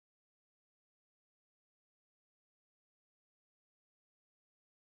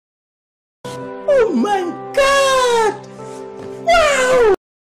Oh my God! Wow!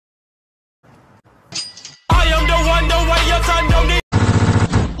 I am the one, the way your son don't need.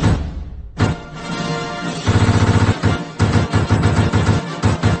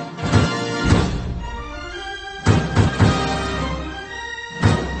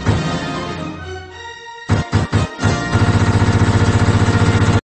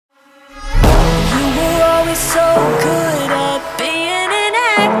 So good at being an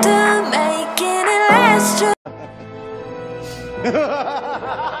actor, making it last.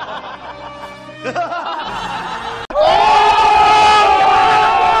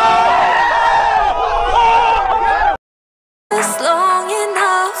 Just long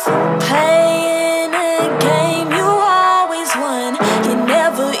enough, playing a game you always won. You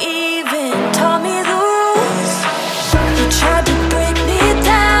never even taught me the rules. You tried to break me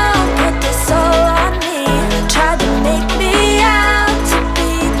down, put this all on me. Tried to make me out to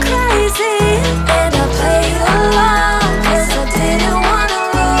be crazy, and I played along, 'cause I didn't wanna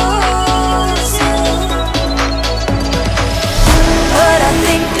lose you. But I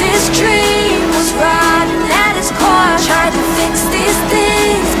think this dream was rotten at its core. Tried to fix these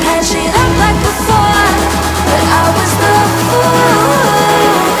things, patch it up like before, but I was the fool.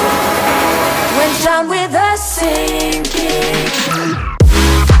 Went down with a sinking.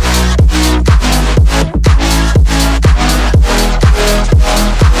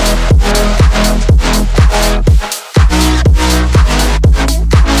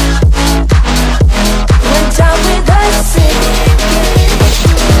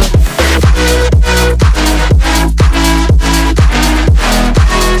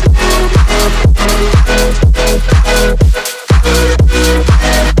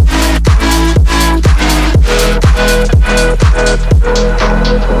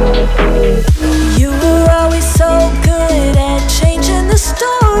 You were always so good at changing the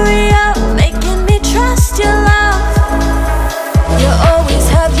story up, making me trust your love. You always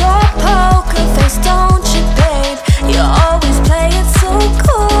have your poker face, don't you, babe? You always play it so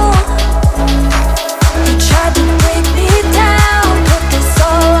cool. You tried to break me down, put this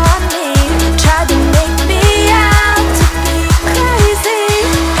all on me. Tried to make me out to be crazy,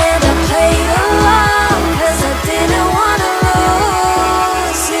 and I played along, 'cause I didn't wanna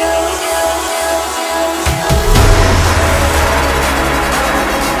lose you.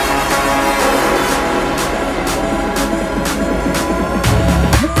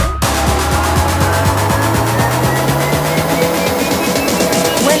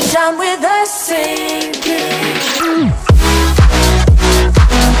 Went down with a sinking.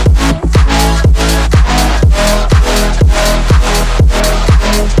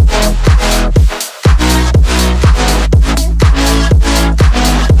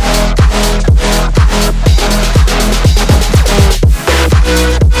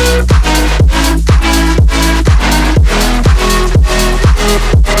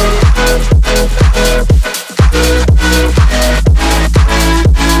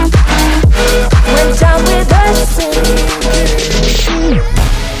 Went down with a sinking.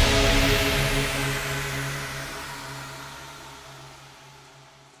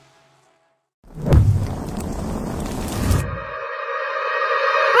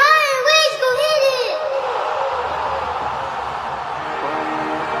 Ryan, wait, go hit it!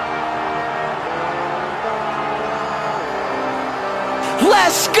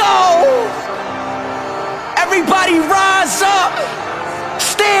 Let's go! Everybody rise up!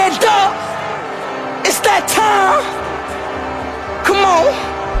 Stand up! It's that time! Come on!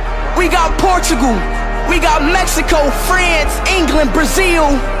 We got Portugal, we got Mexico, France, England,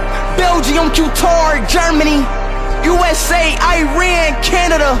 Brazil, Belgium, Qatar, Germany, USA, Iran,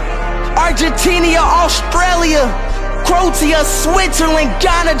 Canada, Argentina, Australia, Croatia, Switzerland,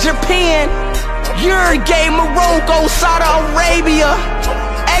 Ghana, Japan, Uruguay, Morocco, Saudi Arabia,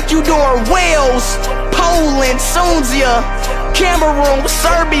 Ecuador, Wales, Poland, Tunisia, Cameroon,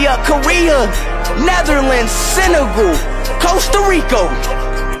 Serbia, Korea, Netherlands, Senegal, Costa Rica.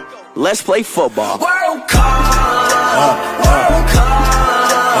 Let's play football. World Cup, World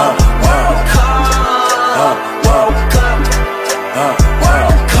Cup, World Cup, World Cup,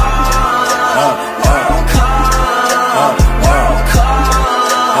 World Cup.